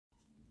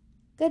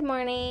Good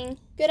morning.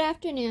 Good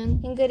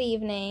afternoon. And good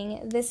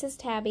evening. This is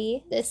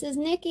Tabby. This is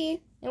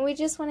Nikki. And we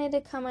just wanted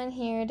to come on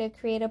here to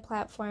create a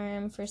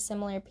platform for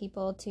similar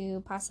people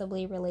to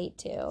possibly relate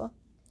to.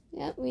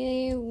 Yep,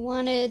 we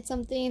wanted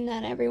something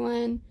that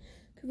everyone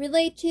could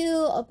relate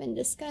to, open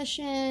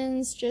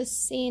discussions,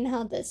 just seeing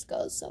how this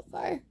goes so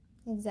far.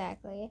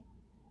 Exactly.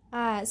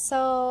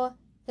 So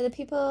for the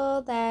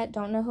people that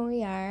don't know who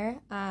we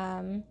are,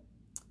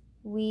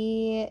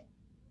 we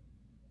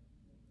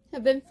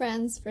have been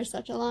friends for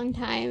such a long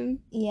time.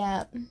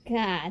 Yep.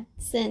 God,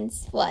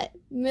 since what?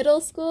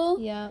 Middle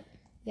school? Yep.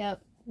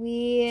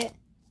 We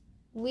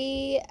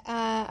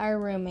are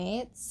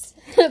roommates.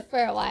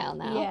 For a while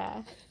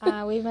now.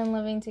 Yeah. We've been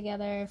living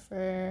together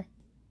for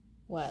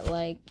what,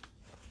 like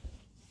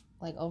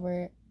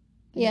over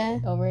a year?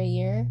 Over a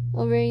year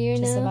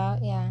Just now.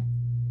 about, yeah.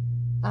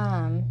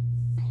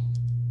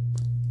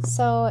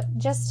 So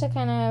just to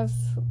kind of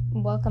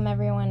welcome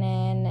everyone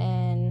in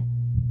and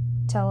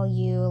tell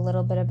you a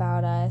little bit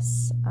about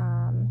us.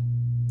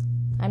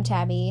 I'm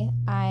Tabby.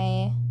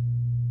 I'm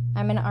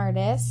an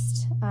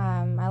artist.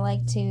 I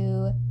like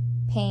to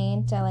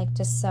paint. I like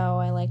to sew.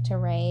 I like to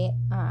write.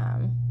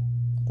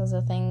 Those are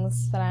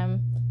things that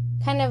I'm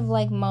kind of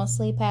like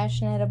mostly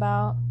passionate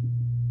about.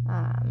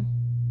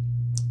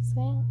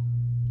 So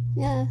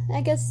yeah,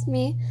 I guess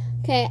me.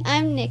 Okay,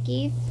 I'm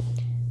Nikki.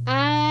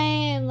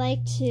 I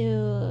like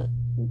to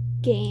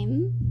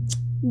game,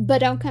 but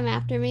don't come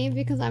after me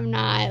because I'm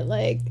not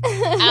like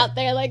out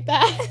there like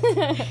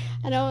that.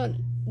 I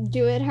don't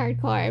do it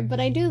hardcore,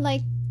 but I do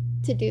like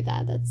to do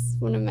that. That's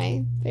one of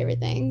my favorite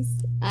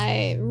things.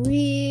 I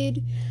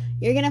read.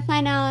 You're gonna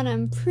find out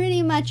I'm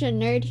pretty much a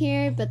nerd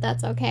here, but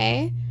that's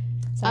okay.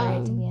 It's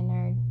alright to be a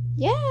nerd.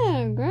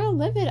 Yeah, girl,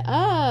 live it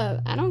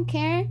up. I don't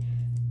care.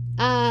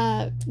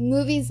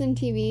 Movies and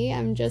TV,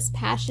 I'm just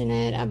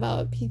passionate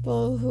about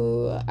people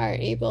who are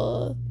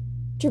able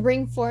to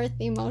bring forth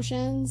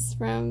emotions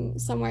from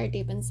somewhere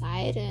deep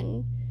inside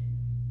and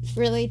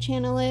really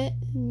channel it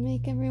and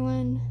make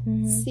everyone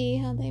see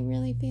how they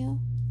really feel.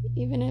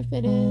 Even if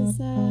it is,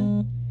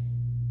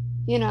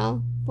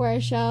 for a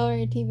show or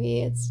a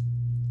TV,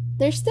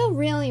 there's still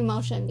real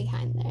emotion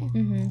behind there.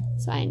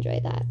 So I enjoy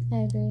that. I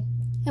agree.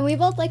 And we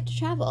both like to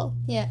travel.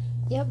 Yeah.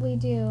 Yep, we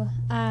do.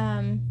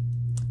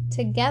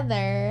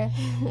 Together,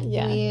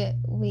 yeah.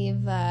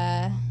 we've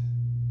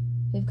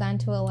gone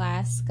to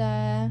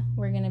Alaska.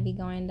 We're gonna be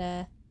going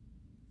to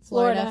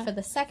Florida for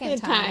the second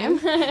time.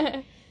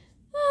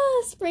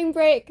 Spring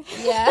break.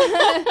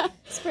 Yeah.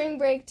 Spring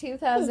break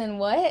 2000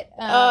 what?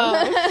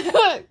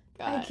 God.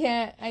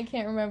 I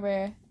can't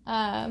remember.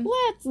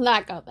 Let's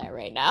not go there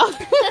right now.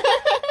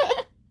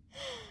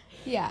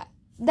 Yeah.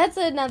 That's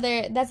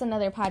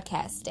another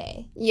podcast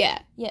day. Yeah.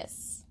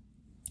 Yes.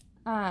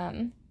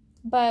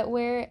 But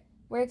we're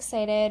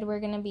excited. We're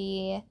going to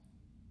be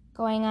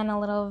going on a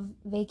little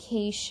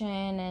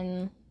vacation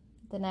in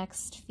the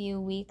next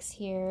few weeks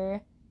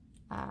here.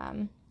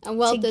 A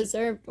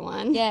well-deserved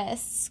one.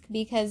 Yes,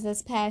 because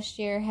this past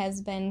year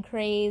has been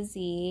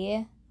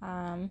crazy.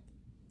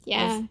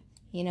 Yeah.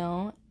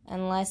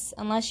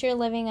 Unless you're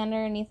living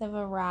underneath of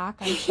a rock,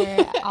 I'm sure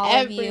all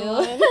of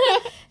you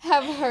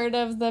have heard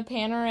of the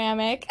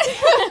panoramic.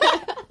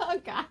 Oh,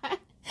 God.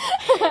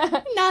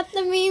 Not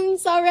the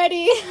memes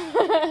already.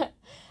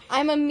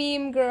 I'm a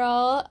meme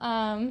girl.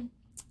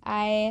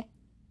 I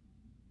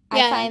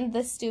find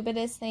the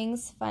stupidest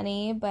things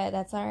funny, but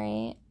that's all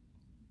right.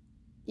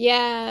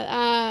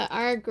 Yeah,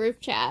 our group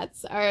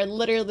chats are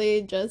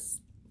literally just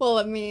full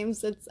of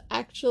memes. It's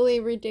actually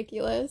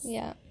ridiculous.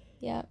 Yeah.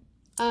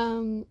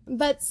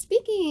 But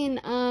speaking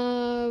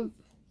of,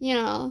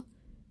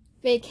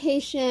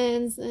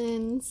 vacations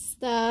and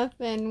stuff,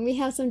 and we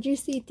have some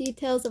juicy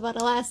details about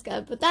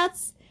Alaska, but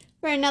that's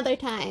for another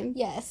time.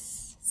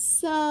 Yes.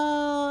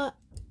 So,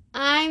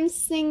 I'm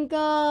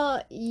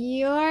single,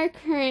 you're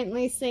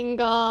currently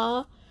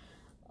single,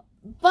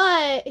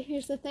 but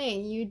here's the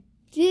thing, you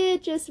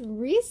did just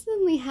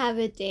recently have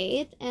a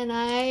date, and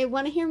I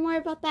want to hear more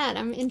about that.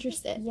 I'm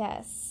interested.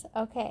 Yes.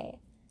 Okay.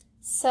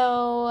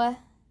 So,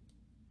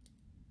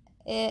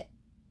 the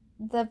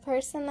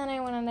person that I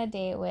went on a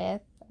date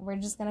with, we're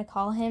just going to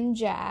call him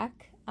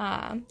Jack.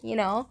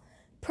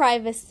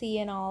 Privacy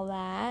and all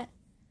that.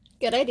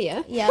 Good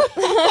idea. Yep.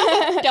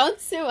 Don't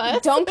sue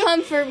us. Don't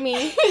come for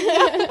me.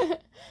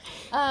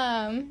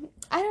 I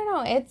don't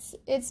know.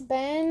 It's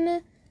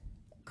been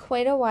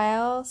quite a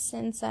while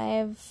since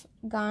I've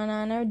gone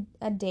on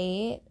a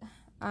date.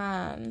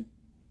 I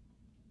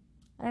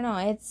don't know.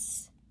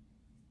 It's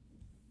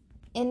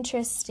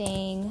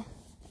interesting.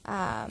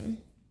 I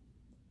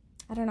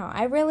don't know.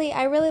 I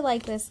really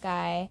like this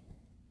guy.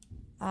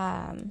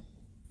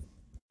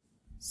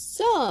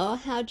 So,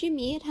 how'd you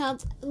meet?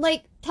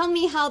 Tell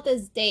me how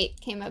this date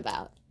came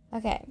about.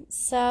 Okay,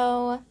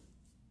 so,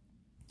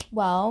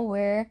 well,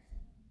 we're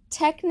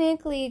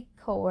technically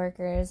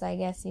coworkers, I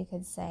guess you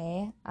could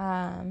say.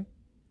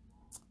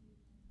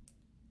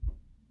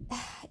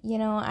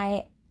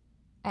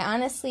 I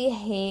honestly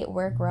hate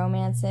work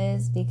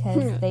romances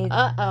because they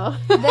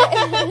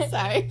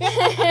Sorry.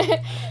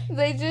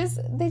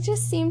 they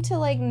just seem to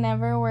like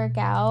never work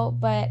out,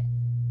 but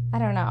I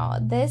don't know.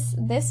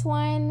 This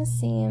one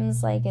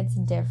seems like it's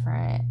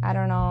different. I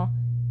don't know.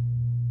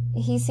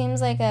 He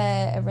seems like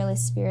a really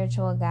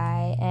spiritual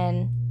guy,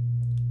 and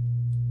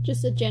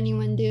just a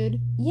genuine dude.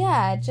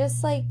 Yeah,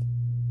 just like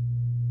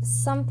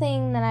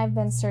something that I've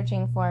been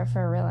searching for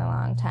a really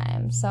long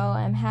time. So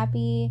I'm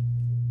happy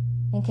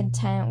and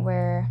content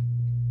where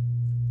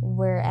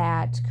we're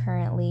at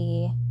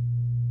currently,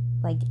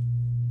 like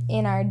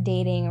in our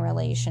dating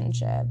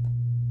relationship.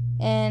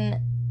 And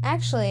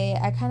actually,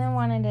 I kind of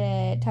wanted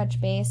to touch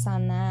base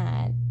on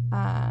that.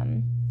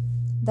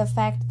 The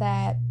fact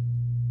that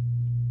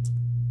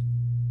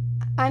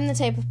I'm the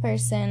type of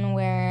person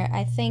where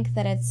I think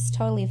that it's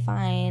totally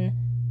fine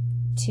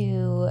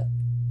to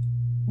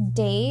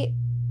date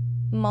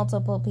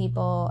multiple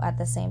people at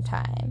the same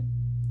time.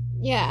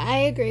 Yeah, I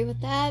agree with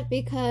that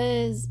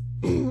because,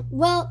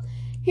 well,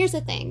 here's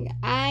the thing.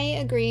 I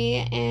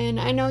agree, and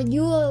I know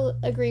you will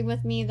agree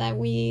with me that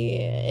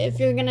if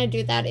you're gonna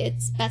do that,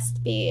 it's best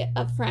to be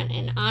upfront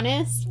and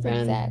honest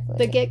from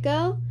the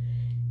get-go.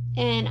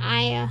 And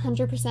I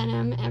 100%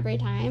 am every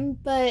time,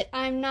 but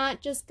I'm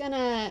not just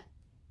gonna,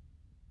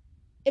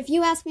 if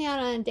you ask me out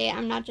on a date,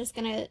 I'm not just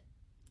gonna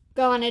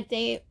go on a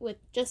date with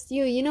just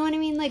you. You know what I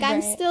mean? Like, right.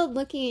 I'm still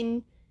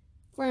looking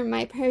for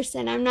my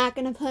person. I'm not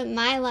gonna put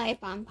my life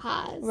on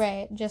pause.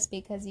 Right, just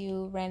because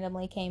you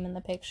randomly came in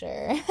the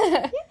picture.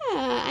 Yeah,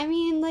 I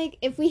mean, like,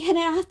 if we hit it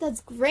off, that's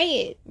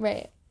great.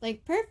 Right.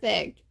 Like,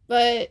 perfect.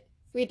 But if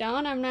we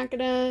don't, I'm not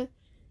gonna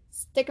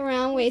stick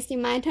around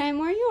wasting my time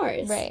or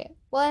yours. Right.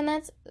 Well, and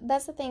that's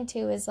the thing,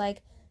 too, is,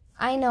 like,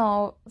 I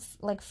know,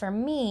 like, for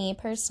me,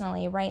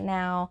 personally, right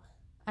now,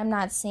 I'm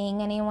not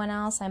seeing anyone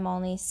else. I'm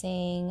only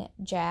seeing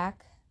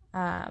Jack.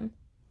 But,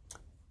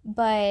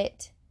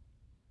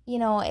 you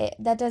know,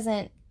 that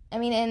doesn't, I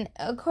mean, and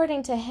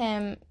according to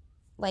him,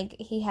 like,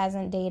 he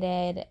hasn't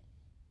dated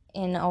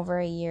in over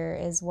a year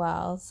as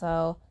well.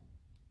 So,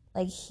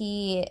 like,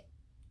 it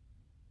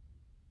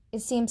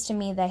seems to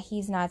me that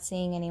he's not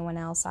seeing anyone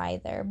else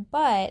either.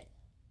 But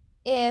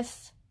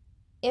if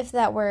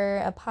that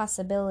were a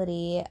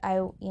possibility,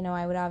 I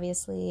would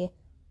obviously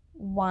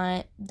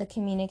want the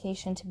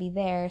communication to be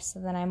there so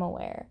that I'm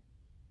aware.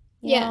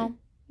 You know?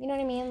 You know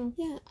what I mean?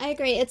 Yeah, I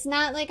agree. It's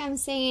not like I'm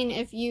saying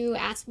if you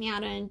ask me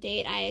out on a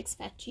date, I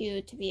expect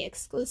you to be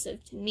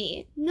exclusive to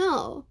me.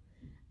 No,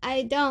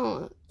 I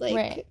don't. Like,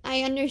 right.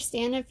 I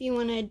understand if you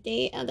want to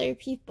date other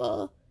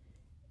people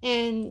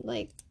and,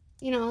 like,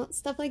 you know,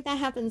 stuff like that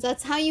happens.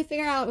 That's how you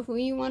figure out who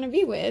you want to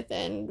be with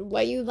and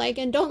what you like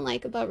and don't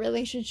like about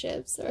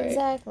relationships or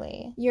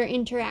exactly your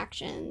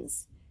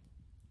interactions.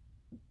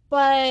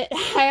 But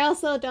I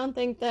also don't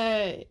think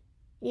that,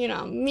 you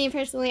know, me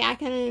personally, I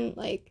couldn't,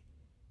 like,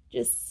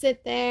 just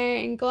sit there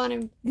and go on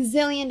a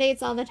gazillion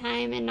dates all the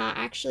time and not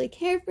actually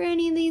care for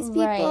any of these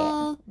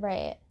people.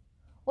 Right.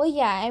 Well,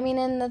 yeah, I mean,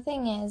 and the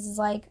thing is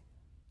like,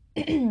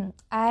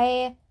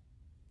 I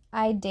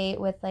date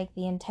with, like,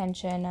 the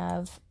intention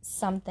of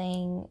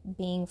something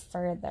being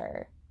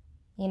further,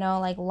 you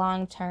know, like,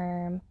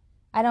 long-term.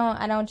 I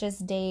don't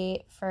just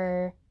date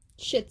for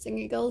shits and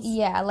giggles.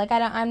 Yeah, like,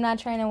 I'm not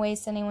trying to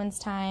waste anyone's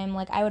time.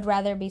 Like, I would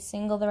rather be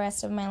single the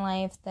rest of my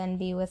life than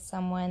be with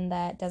someone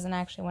that doesn't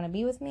actually want to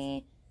be with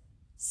me.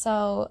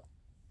 So,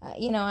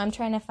 you know, I'm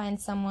trying to find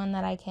someone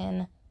that I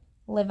can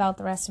live out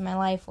the rest of my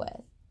life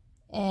with.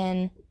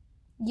 And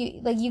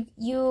you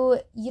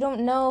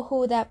don't know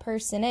who that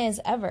person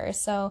is ever.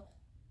 So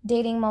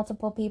dating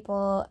multiple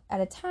people at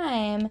a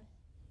time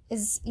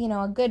is, you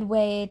know, a good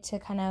way to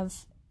kind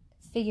of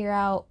figure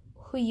out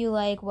who you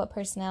like, what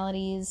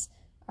personalities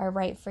are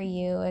right for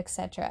you,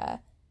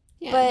 etc.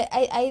 Yeah. But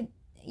I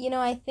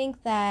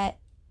think that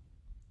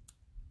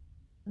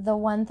the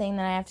one thing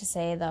that I have to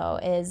say though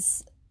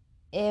is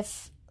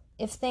if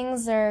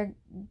things are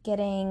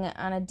getting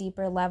on a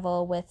deeper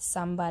level with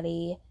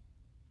somebody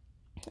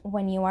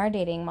when you are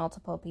dating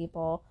multiple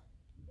people,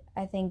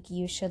 I think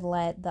you should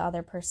let the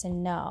other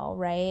person know,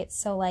 right?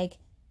 So like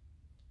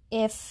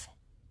on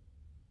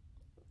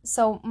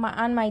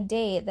my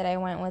date that I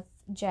went with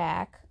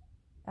Jack,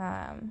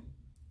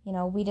 you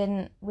know, we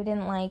didn't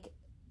like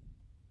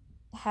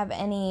have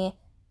any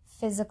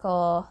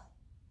physical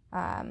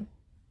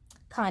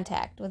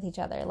contact with each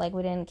other. Like,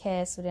 we didn't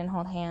kiss, we didn't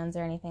hold hands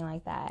or anything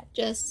like that.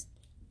 Just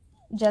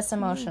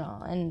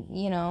emotional. And,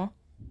 you know,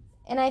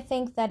 and I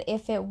think that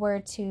if it were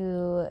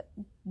to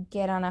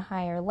get on a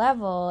higher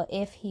level,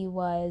 if he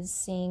was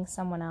seeing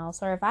someone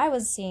else or if I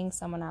was seeing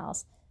someone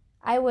else,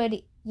 I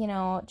would, you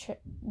know,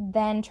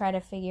 then try to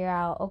figure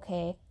out,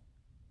 okay,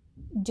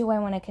 do I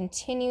want to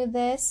continue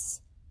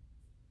this?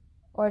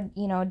 Or,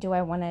 you know, do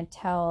I want to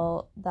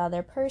tell the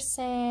other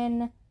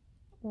person,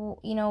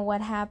 you know,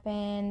 what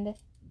happened?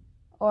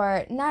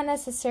 Or not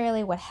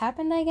necessarily what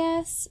happened, I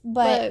guess,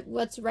 but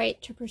what's right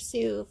to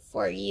pursue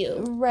for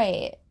you.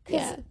 Right.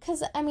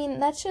 Because, I mean,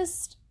 that's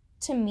just,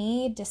 to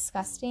me,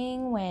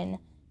 disgusting when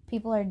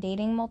people are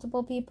dating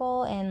multiple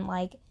people and,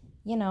 like,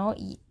 you know,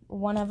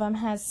 one of them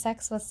has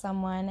sex with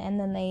someone and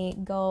then they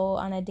go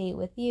on a date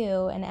with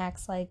you and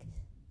acts like,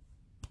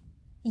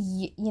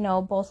 you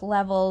know, both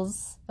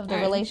levels of the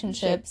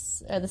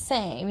relationships are the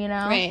same, you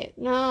know? Right.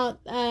 No,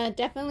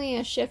 definitely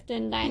a shift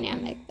in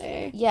dynamic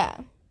there. Yeah,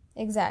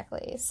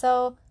 exactly.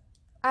 So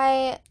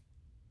I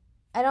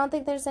don't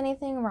think there's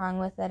anything wrong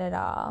with it at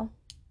all,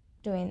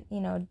 doing, you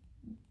know,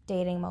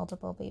 dating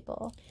multiple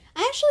people.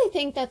 I actually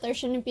think that there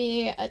shouldn't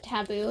be a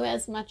taboo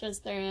as much as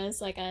there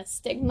is like a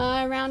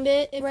stigma around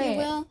it, if you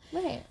will.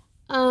 Right.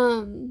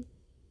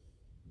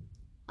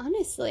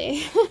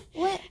 Honestly,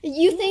 What?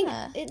 You think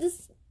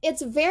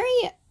it's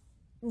very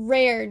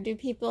rare do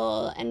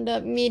people end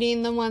up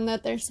meeting the one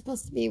that they're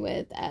supposed to be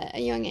with at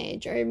a young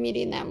age or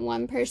meeting that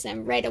one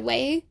person right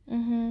away.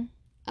 Mm-hmm.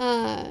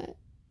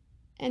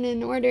 And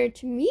in order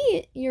to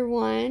meet your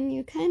one,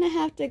 you kind of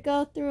have to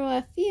go through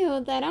a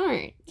few that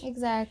aren't.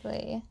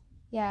 Exactly.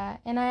 Yeah,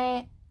 and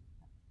I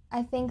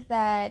think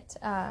that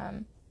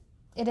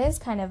it is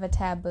kind of a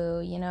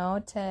taboo, you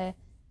know, to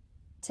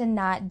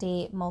not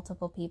date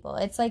multiple people.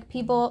 It's like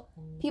people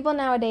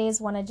nowadays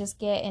want to just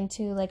get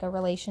into like a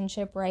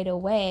relationship right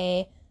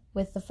away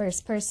with the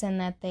first person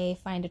that they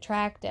find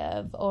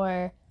attractive,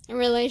 or a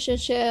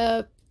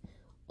relationship,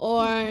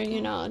 or,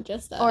 you know,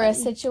 just or a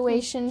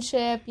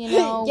situationship, you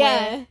know,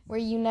 yeah, where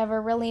you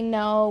never really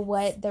know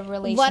what the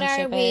relationship what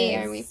are we?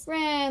 is. Are we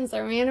friends?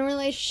 Are we in a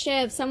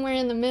relationship? Somewhere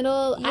in the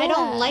middle? Yeah. I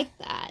don't like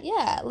that.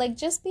 Yeah, like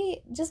just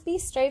be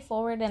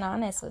straightforward and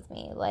honest with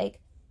me. Like,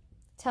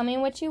 tell me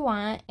what you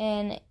want,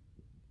 and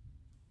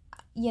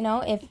you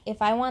know,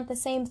 if I want the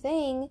same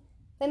thing,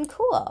 then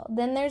cool.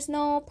 Then there's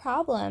no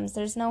problems.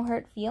 There's no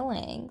hurt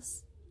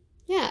feelings.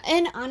 Yeah,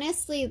 and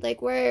honestly,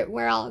 like,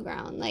 we're all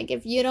grown. Like,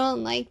 if you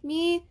don't like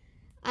me,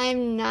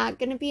 I'm not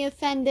gonna be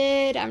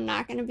offended. I'm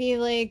not gonna be,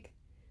 like,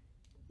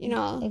 you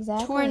know,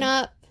 torn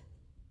up.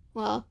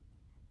 Well,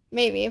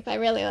 maybe if I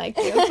really like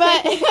you.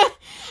 But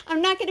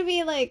I'm not gonna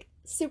be, like,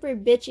 super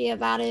bitchy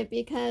about it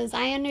because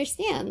I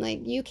understand.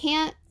 Like, you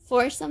can't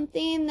force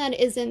something that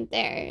isn't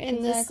there. And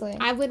exactly.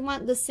 I would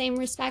want the same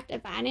respect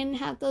if I didn't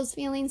have those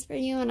feelings for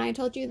you and I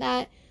told you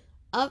that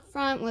up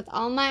front with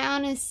all my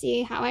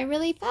honesty, how I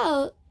really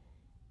felt.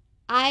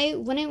 I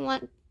wouldn't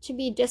want to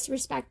be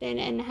disrespected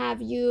and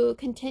have you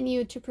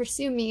continue to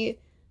pursue me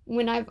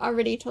when I've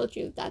already told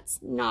you that's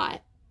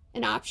not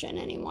an option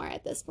anymore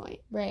at this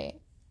point.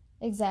 Right.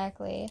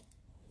 Exactly.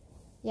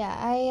 Yeah,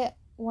 I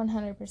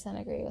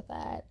 100% agree with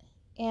that.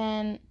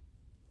 And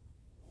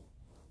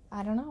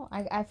I don't know.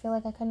 I feel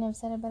like I couldn't have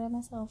said it better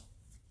myself.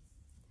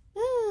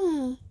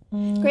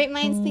 Great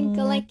minds think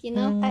alike, you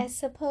know? I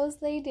suppose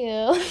they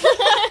do.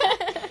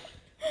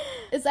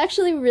 It's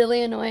actually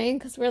really annoying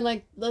because we're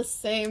like the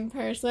same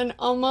person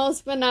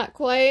almost, but not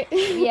quite.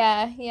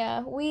 Yeah.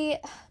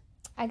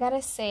 I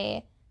gotta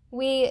say,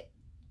 we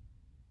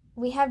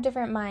have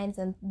different minds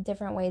and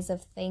different ways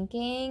of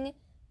thinking,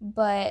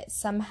 but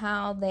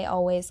somehow they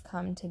always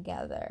come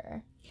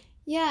together.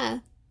 Yeah,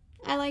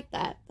 I like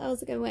that. That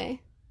was a good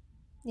way.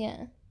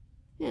 Yeah.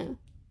 Yeah.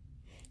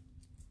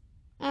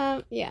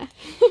 Yeah.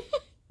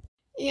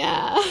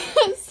 Yeah.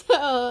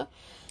 So,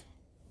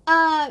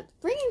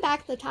 bringing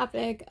back the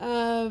topic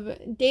of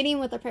dating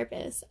with a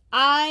purpose,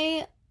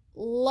 I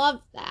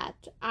love that.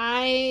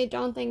 I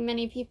don't think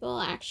many people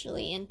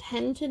actually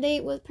intend to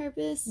date with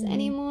purpose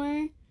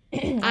anymore.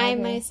 I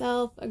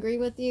myself agree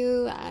with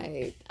you.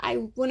 I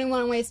wouldn't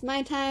want to waste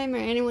my time or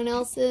anyone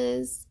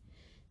else's.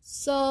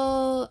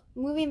 So,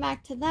 moving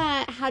back to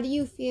that, how do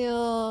you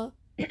feel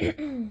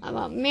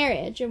about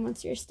marriage, and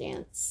what's your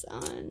stance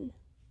on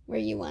where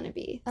you want to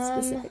be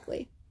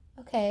specifically?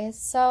 Okay,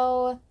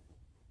 so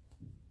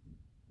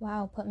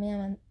wow, put me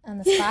on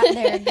the spot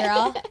there,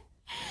 girl.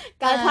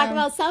 Gotta talk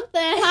about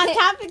something.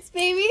 Hot topics,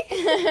 baby.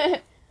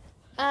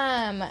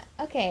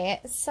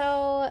 Okay,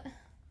 so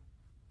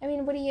I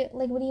mean, what do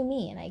you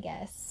mean, I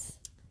guess?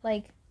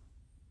 Like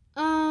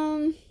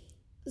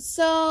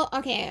so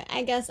okay,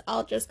 I guess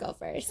I'll just go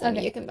first and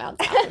you can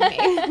bounce off of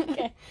me.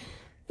 Okay.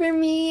 For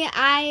me,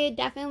 I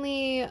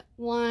definitely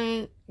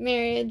want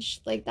marriage.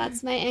 Like,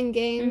 that's my end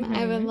game.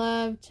 I would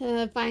love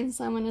to find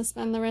someone to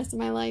spend the rest of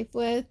my life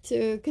with,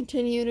 to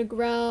continue to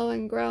grow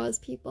as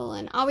people,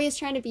 and always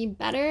try to be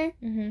better.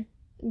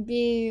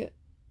 We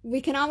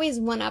can always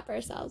one-up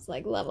ourselves,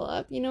 like, level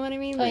up. You know what I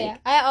mean? Oh, yeah.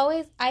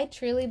 I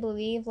truly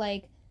believe,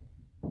 like,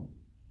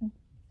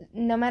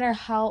 no matter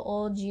how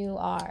old you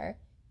are,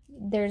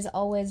 there's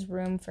always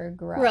room for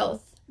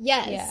growth.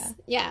 Yes.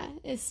 Yeah.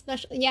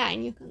 Especially,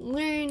 and you can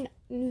learn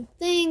new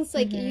things.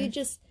 Like, you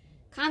just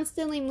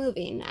constantly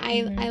moving.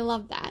 I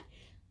love that.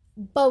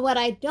 But what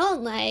I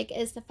don't like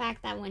is the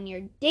fact that when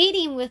you're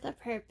dating with a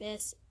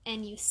purpose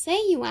and you say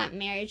you want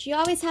marriage, you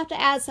always have to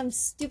add some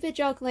stupid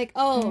joke like,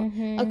 oh,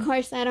 of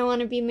course I don't want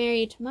to be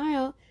married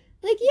tomorrow.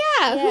 Like,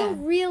 who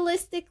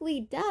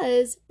realistically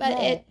does?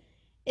 But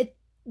it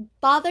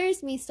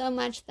bothers me so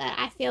much that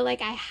I feel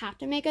like I have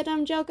to make a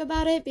dumb joke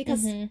about it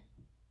because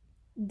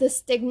the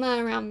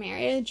stigma around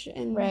marriage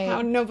and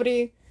how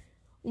nobody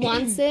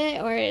wants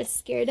it or is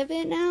scared of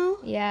it now.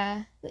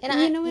 Yeah.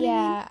 And you know what I mean?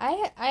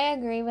 Yeah, I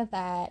agree with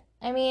that.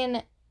 I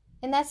mean,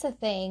 And that's the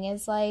thing,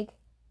 is like,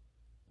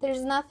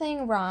 there's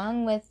nothing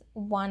wrong with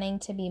wanting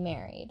to be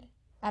married.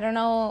 I don't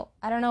know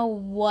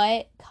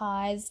what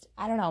caused,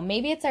 I don't know,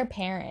 maybe it's our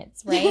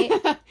parents, right?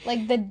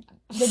 Like the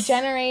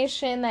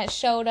generation that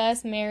showed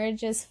us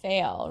marriages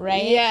fail,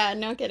 right? Yeah,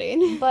 no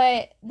kidding.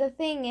 But the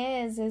thing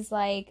is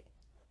like,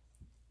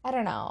 I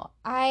don't know.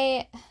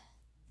 I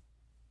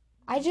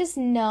just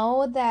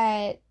know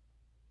that,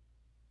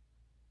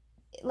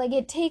 like,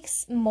 it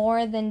takes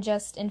more than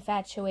just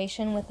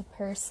infatuation with a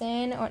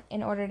person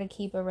in order to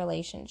keep a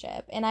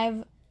relationship. And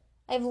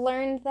I've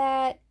learned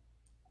that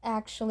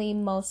actually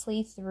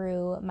mostly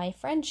through my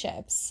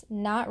friendships,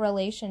 not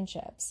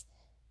relationships.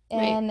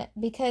 And Right.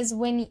 because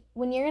when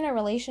you're in a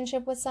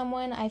relationship with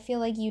someone, I feel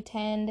like you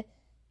tend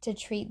to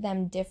treat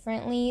them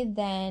differently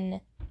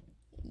than,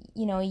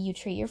 you know, you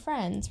treat your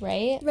friends,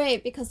 right?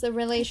 Right, because the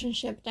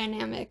relationship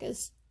dynamic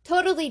is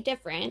totally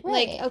different.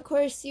 Right. Like, of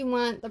course, you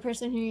want the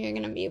person who you're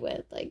going to be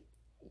with, like,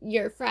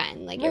 your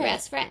friend, like, your Right.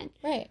 best friend.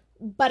 Right.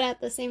 But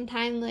at the same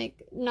time,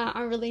 like, not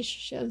our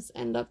relationships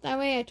end up that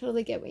way. I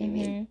totally get what you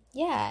mean.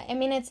 Yeah. I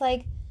mean, it's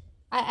like,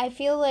 I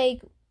feel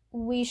like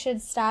we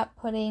should stop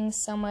putting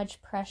so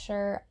much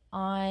pressure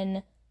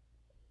on,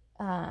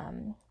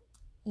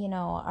 you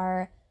know,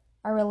 our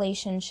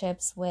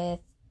relationships with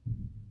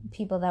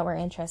people that we're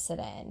interested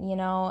in, you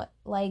know?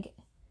 Like,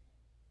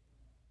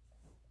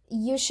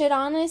 you should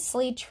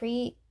honestly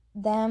treat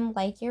them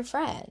like your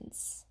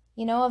friends.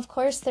 You know, of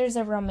course there's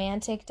a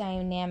romantic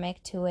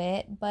dynamic to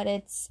it, but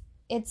it's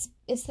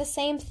the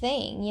same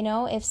thing, you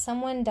know? If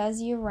someone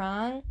does you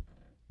wrong,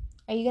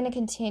 are you going to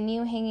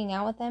continue hanging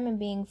out with them and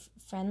being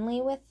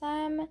friendly with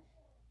them?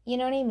 You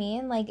know what I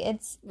mean? Like,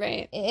 it's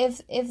Right.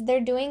 If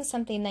they're doing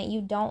something that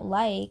you don't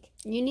like,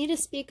 you need to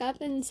speak up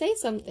and say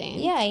something.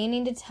 Yeah, you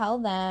need to tell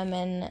them.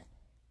 And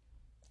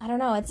I don't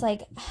know, it's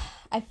like,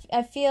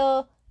 I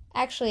feel,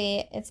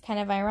 actually, it's kind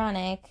of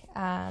ironic.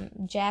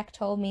 Jack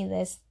told me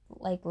this,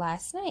 like,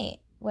 last night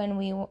when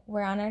we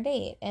were on our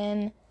date,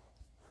 and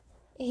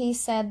he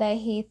said that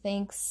he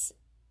thinks,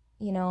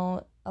 you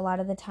know, a lot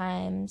of the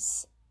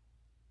times,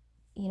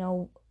 you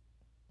know,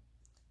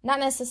 not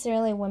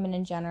necessarily women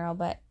in general,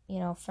 but, you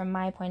know, from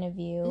my point of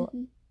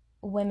view,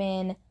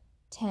 women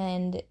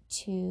tend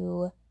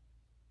to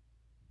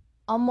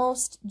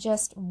almost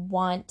just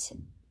want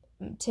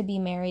to be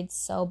married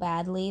so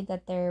badly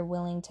that they're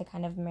willing to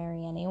kind of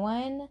marry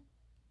anyone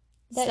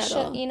that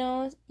should, you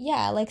know,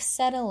 yeah, like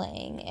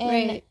settling.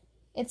 And right.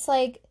 It's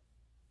like,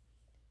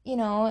 you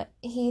know,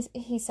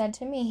 he said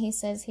to me, he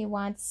says he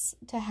wants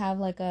to have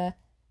like a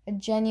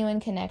genuine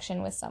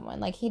connection with someone.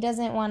 Like, he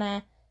doesn't want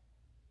to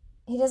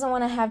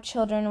have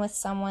children with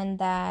someone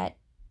that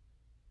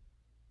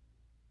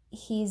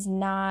he's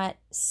not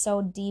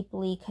so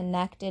deeply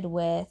connected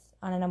with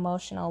on an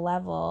emotional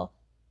level.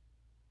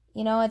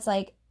 You know, it's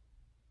like,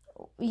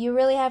 you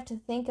really have to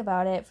think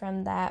about it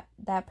from that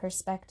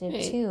perspective,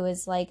 right, too.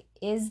 Is like,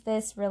 is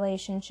this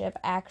relationship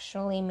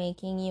actually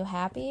making you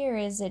happy, or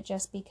is it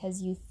just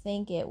because you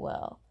think it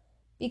will?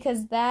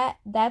 Because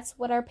that's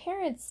what our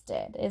parents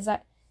did. Is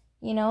that,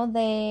 you know,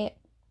 they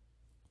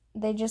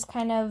just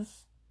kind of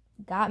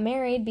got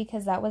married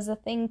because that was a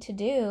thing to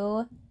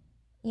do,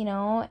 you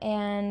know,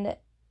 and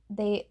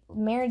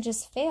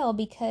marriages fail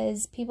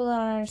because people don't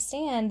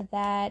understand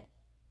that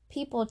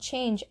people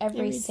change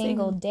every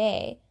single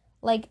day.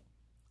 Like,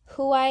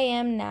 who I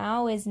am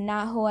now is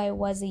not who I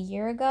was a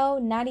year ago,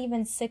 not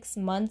even 6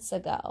 months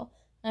ago.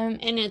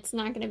 And it's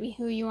not going to be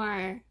who you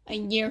are a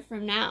year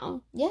from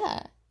now.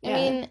 Yeah. I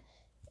mean,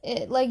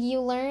 like,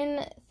 you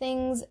learn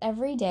things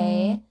every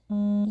day.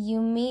 You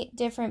meet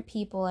different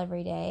people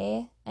every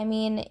day. I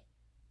mean,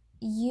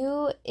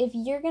 if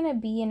you're going to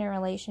be in a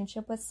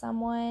relationship with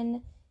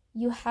someone,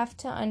 you have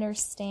to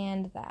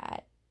understand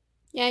that.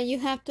 Yeah, you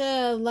have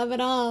to love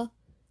it all.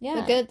 Yeah.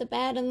 The good, the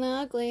bad, and the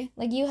ugly.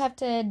 Like, you have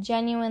to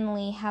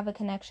genuinely have a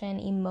connection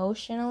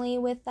emotionally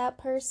with that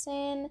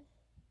person,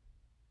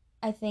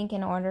 I think,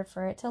 in order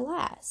for it to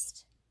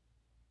last.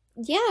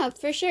 Yeah,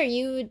 for sure.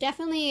 You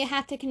definitely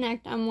have to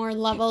connect on more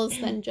levels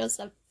than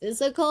just a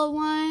physical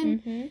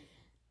one.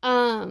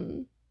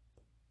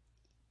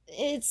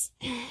 It's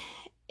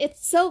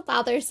so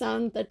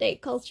bothersome, the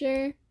date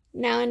culture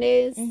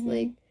nowadays.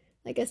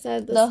 Like I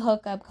said, the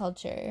hookup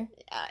culture.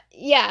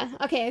 Yeah,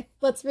 okay,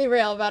 let's be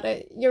real about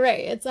it. You're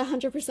right. It's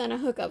 100% a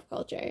hookup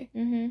culture.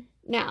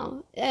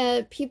 Now,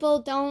 people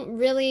don't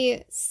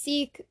really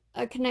seek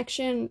a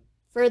connection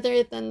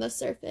further than the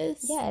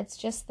surface. Yeah, it's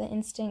just the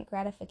instant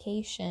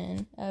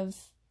gratification of,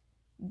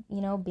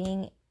 you know,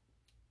 being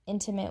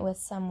intimate with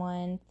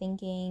someone,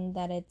 thinking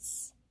that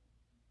it's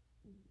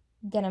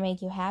gonna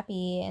make you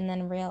happy, and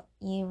then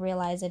you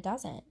realize it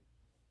doesn't.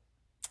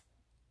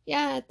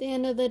 Yeah, at the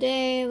end of the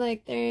day,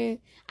 like,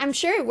 I'm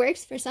sure it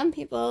works for some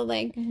people.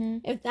 Like,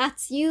 if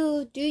that's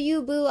you, do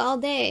you, boo, all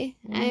day.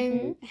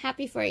 I'm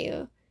happy for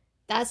you.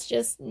 That's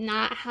just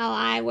not how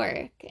I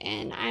work.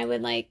 And I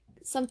would like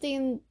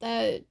something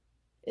that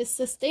is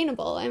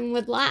sustainable and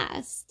would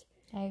last.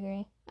 I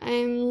agree.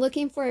 I'm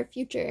looking for a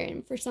future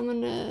and for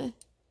someone to,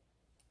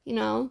 you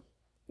know,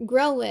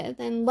 grow with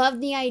and love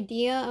the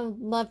idea of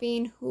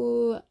loving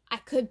who I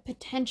could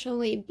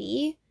potentially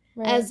be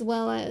Right. as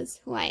well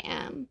as who I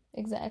am.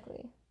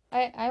 Exactly.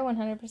 I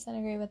 100%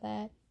 agree with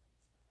that.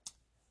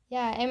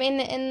 Yeah, I mean,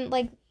 and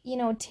like, you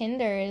know,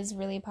 Tinder is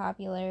really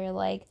popular.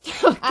 Like,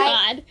 Oh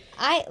God.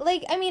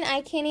 I mean,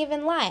 I can't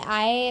even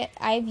lie.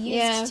 I've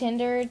used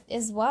Tinder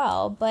as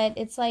well, but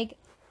it's like,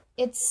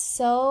 it's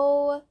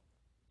so,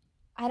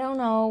 I don't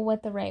know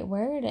what the right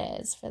word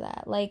is for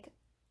that. Like,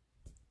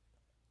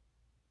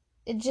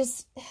 it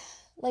just,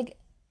 like,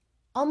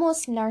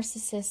 almost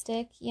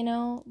narcissistic, you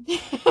know?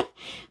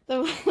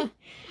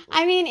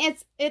 I mean,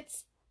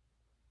 it's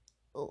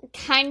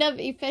kind of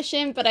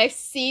efficient, but I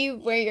see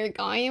where you're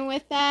going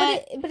with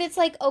that. But it's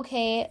like,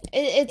 okay,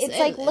 it's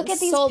like, look at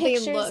these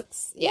pictures.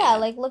 Looks. Yeah,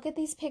 like, look at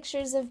these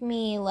pictures of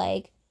me,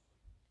 like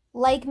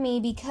me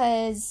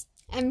because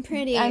I'm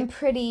pretty,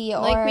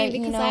 or, like me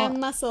because you know, I have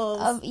muscles.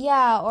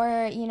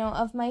 or, you know,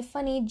 of my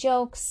funny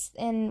jokes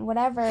and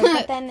whatever.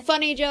 But then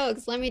funny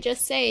jokes. Let me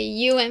just say,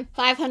 you and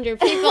 500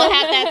 people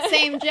have that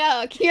same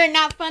joke. You're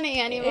not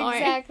funny anymore.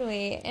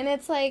 Exactly. And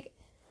it's like,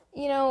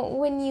 you know,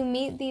 when you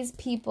meet these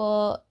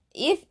people,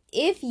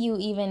 if you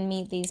even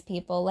meet these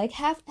people, like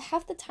half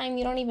the time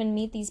you don't even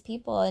meet these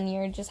people and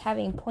you're just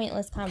having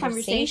pointless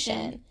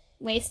conversation.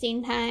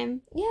 Wasting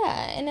time.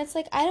 Yeah, and it's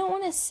like, I don't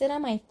want to sit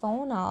on my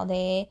phone all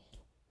day,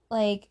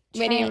 like,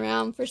 waiting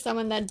around for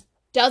someone that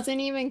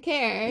doesn't even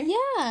care.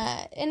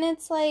 Yeah, and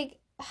it's like,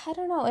 I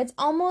don't know, it's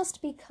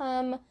almost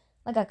become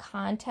like a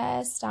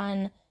contest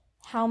on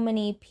how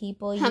many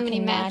people you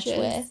can match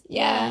with.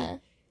 Yeah.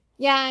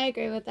 Yeah, I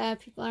agree with that.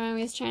 People are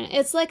always trying to,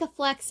 it's like a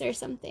flex or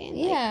something.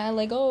 Yeah,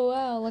 like, oh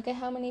wow, look at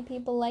how many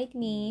people like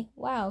me.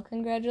 Wow,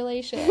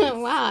 congratulations.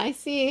 Wow, I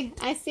see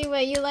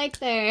what you like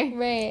there.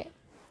 Right.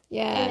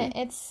 Yeah. And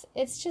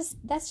it's just,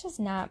 that's just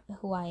not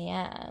who I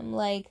am.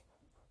 Like,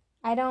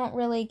 I don't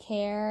really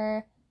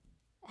care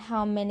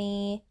how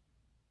many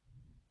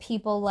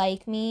people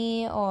like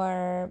me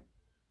or,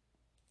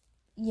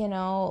 you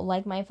know,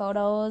 like my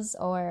photos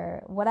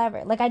or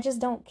whatever. Like, I just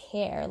don't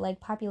care. Like,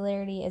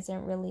 popularity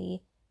isn't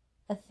really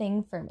a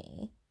thing for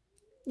me.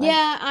 Like,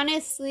 yeah,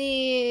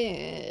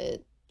 honestly,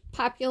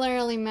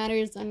 popularity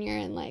matters when you're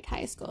in, like,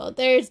 high school.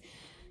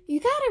 You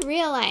gotta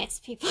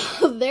realize, people,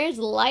 there's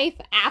life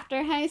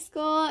after high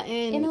school,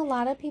 and a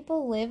lot of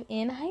people live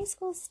in high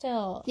school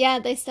still. Yeah,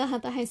 they still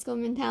have the high school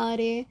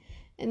mentality,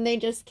 and they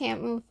just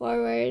can't move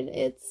forward.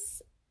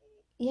 It's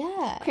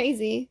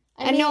crazy.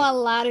 I know a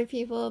lot of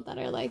people that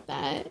are like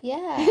that.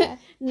 Yeah.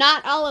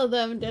 Not all of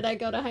them did I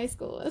go to high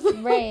school with.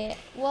 Right.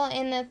 Well,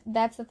 and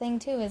that's the thing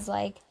too, is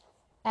like,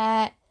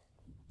 at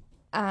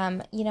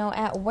you know,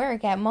 at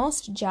work, at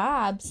most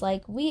jobs,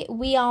 like, we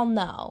all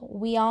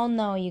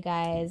know, you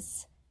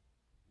guys,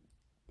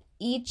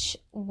 each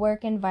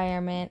work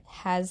environment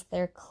has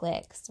their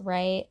cliques,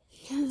 right?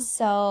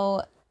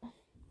 So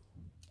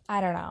I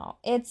don't know,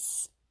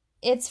 it's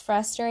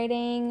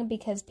frustrating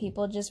because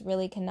people just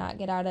really cannot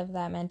get out of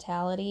that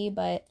mentality,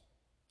 but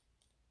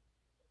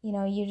you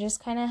know, you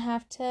just kind of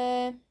have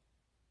to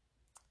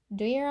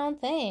do your own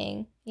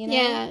thing, you know?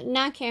 Yeah,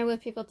 not care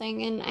what people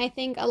think. And I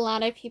think a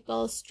lot of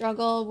people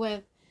struggle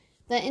with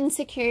the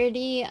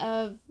insecurity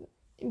of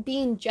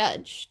being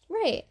judged.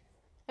 Right.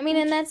 I mean,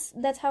 and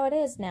that's how it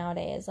is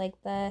nowadays. Like,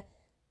 the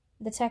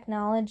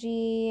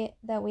technology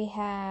that we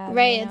have.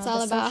 Right, you know, it's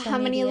all about how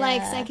many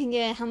likes I can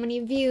get, how many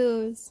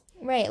views.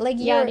 Right, like,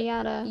 yada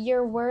yada.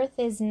 Your worth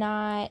is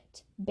not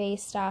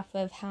based off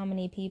of how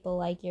many people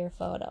like your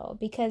photo,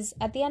 because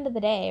at the end of the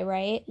day,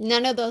 right?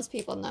 None of those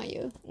people know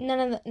you.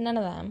 None of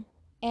them.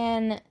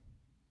 And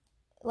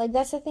like,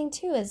 that's the thing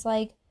too, is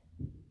like,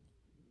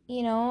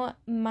 you know,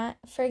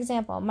 for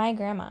example, my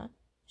grandma,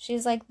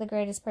 she's like the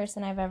greatest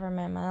person I've ever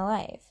met in my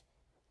life.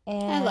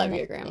 And I love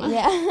your grandma.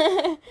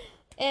 Yeah.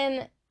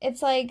 And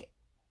it's like,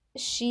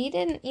 she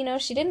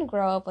didn't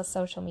grow up with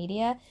social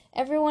media.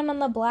 Everyone on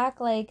the block,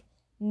 like,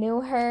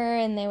 knew her,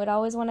 and they would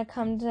always want to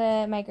come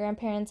to my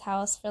grandparents'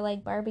 house for,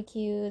 like,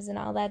 barbecues and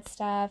all that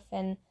stuff.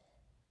 And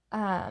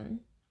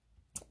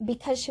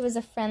because she was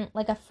a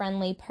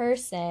friendly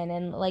person,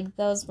 and like,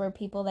 those were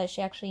people that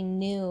she actually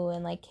knew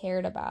and like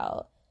cared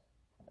about.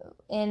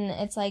 And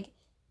it's like,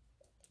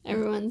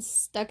 everyone's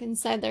stuck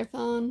inside their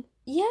phone.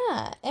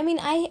 Yeah, I mean,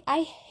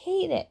 I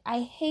hate it.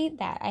 I hate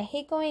that. I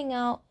hate going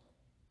out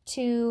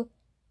to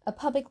a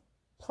public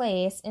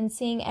place and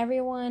seeing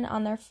everyone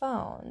on their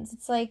phones.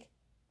 It's like,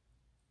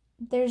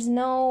 there's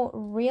no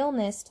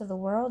realness to the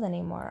world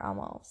anymore,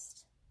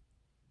 almost.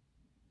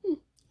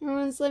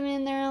 Everyone's living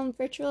in their own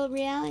virtual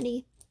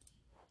reality.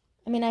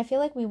 I mean, I feel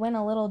like we went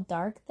a little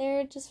dark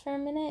there just for a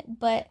minute,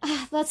 but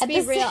let's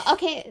be real.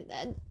 Okay,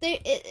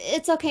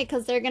 it's okay,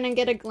 because they're gonna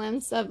get a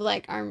glimpse of,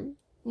 like, our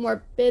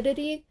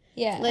morbidity.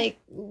 Yeah. Like,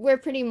 we're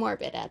pretty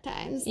morbid at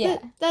times. Yeah.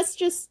 That's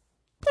just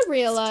the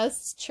real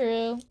us. It's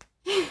true.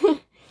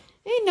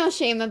 Ain't no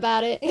shame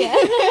about it.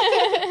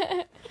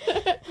 Yeah.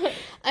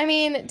 I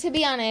mean, to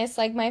be honest,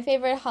 like, my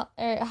favorite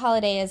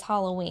holiday is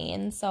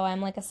Halloween, so I'm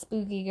like a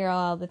spooky girl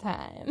all the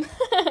time.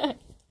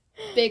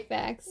 Big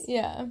facts.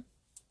 Yeah.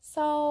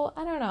 So,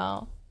 I don't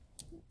know.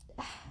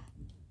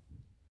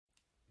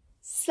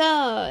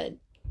 So,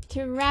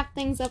 to wrap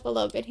things up a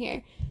little bit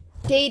here,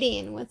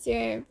 dating, what's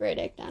your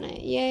verdict on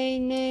it? Yay,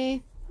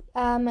 nay?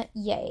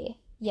 Yay.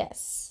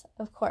 Yes,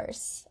 of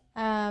course.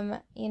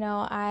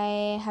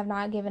 I have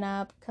not given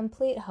up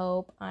complete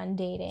hope on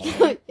dating.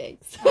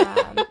 Thanks.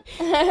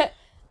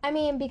 I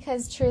mean,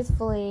 because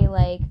truthfully,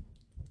 like,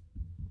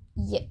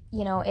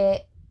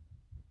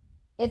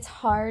 it's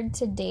hard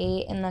to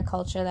date in the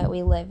culture that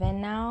we live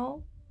in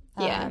now.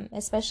 Yeah.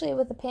 Especially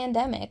with the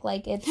pandemic.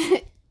 Like, it's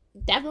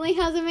definitely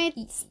hasn't made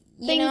things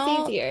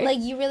easier. Like,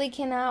 you really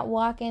cannot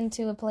walk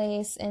into a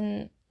place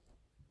and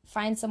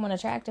find someone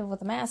attractive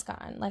with a mask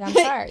on. Like, I'm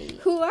sorry.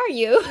 Who are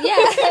you?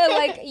 Yeah,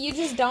 like, you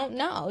just don't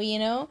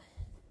know,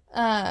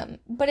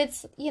 But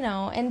it's,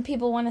 and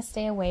people want to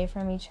stay away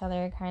from each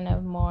other kind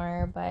of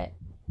more, but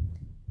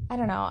I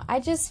don't know.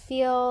 I just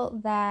feel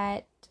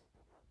that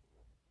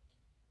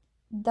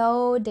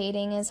though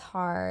dating is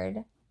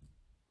hard,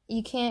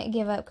 you can't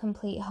give up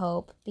complete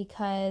hope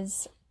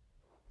because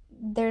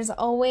there's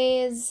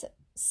always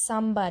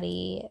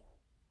somebody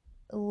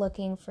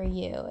looking for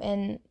you.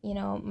 And,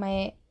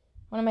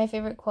 one of my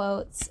favorite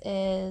quotes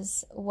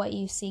is, "What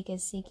you seek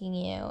is seeking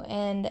you."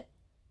 And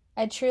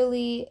I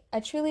truly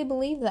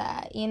believe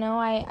that.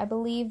 I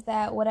believe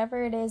that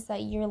whatever it is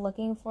that you're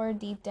looking for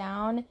deep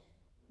down,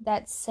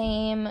 that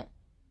same,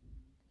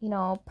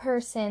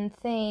 person,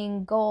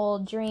 thing, goal,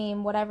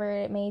 dream, whatever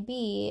it may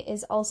be,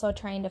 is also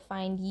trying to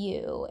find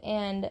you.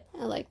 And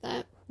I like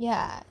that.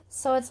 Yeah.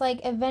 So it's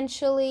like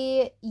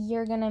eventually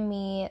you're going to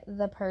meet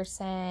the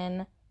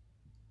person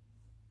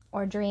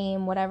or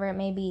dream, whatever it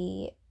may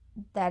be,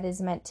 that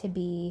is meant to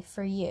be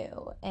for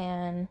you.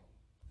 And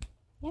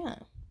yeah.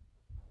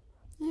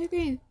 I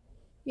agree.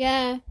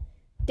 Yeah.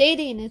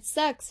 Dating, it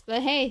sucks,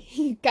 but hey,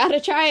 you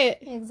gotta try it.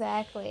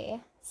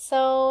 Exactly.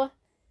 So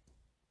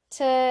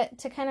to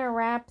kind of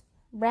wrap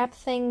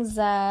things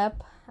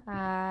up,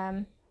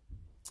 yeah.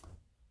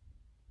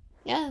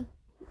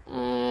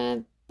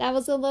 That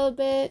was a little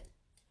bit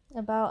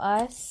about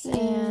us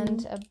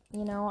and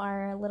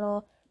our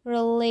little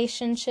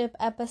relationship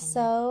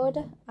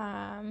episode.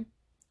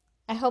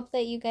 I hope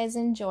that you guys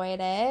enjoyed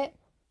it.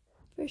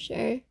 For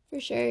sure.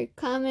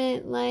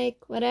 Comment, like,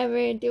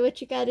 whatever. Do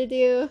what you gotta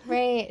do.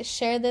 Right.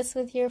 Share this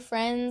with your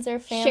friends or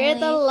family. Share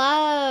the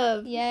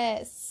love.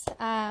 Yes.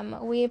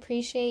 We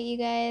appreciate you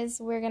guys.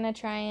 We're gonna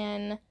try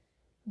and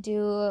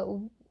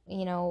do,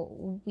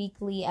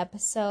 weekly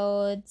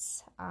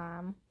episodes.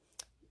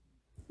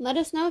 Let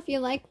us know if you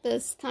like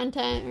this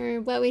content or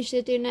what we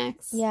should do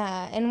next.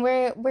 Yeah, and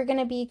we're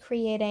gonna be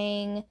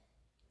creating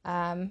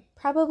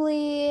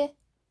probably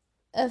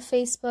a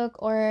Facebook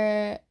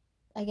or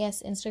I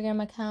guess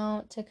Instagram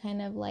account to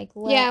kind of like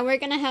we're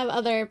gonna have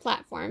other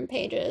platform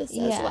pages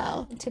as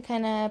well to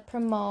kind of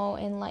promote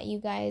and let you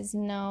guys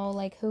know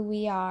like who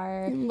we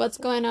are, what's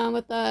going on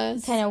with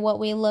us, kind of what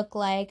we look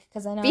like,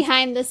 because I know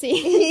behind the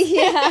scenes.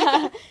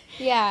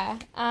 yeah.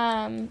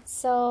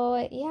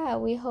 So yeah,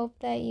 we hope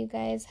that you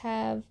guys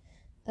have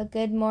a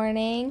good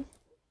morning,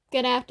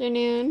 good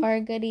afternoon, or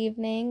good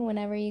evening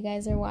whenever you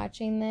guys are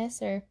watching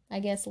this, or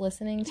I guess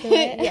listening to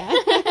it. Yeah.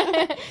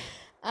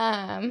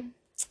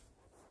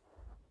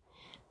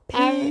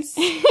 Peace.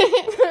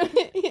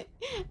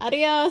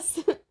 Adios.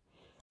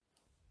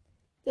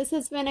 This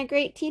has been a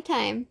great tea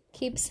time.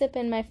 Keep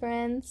sipping, my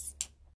friends.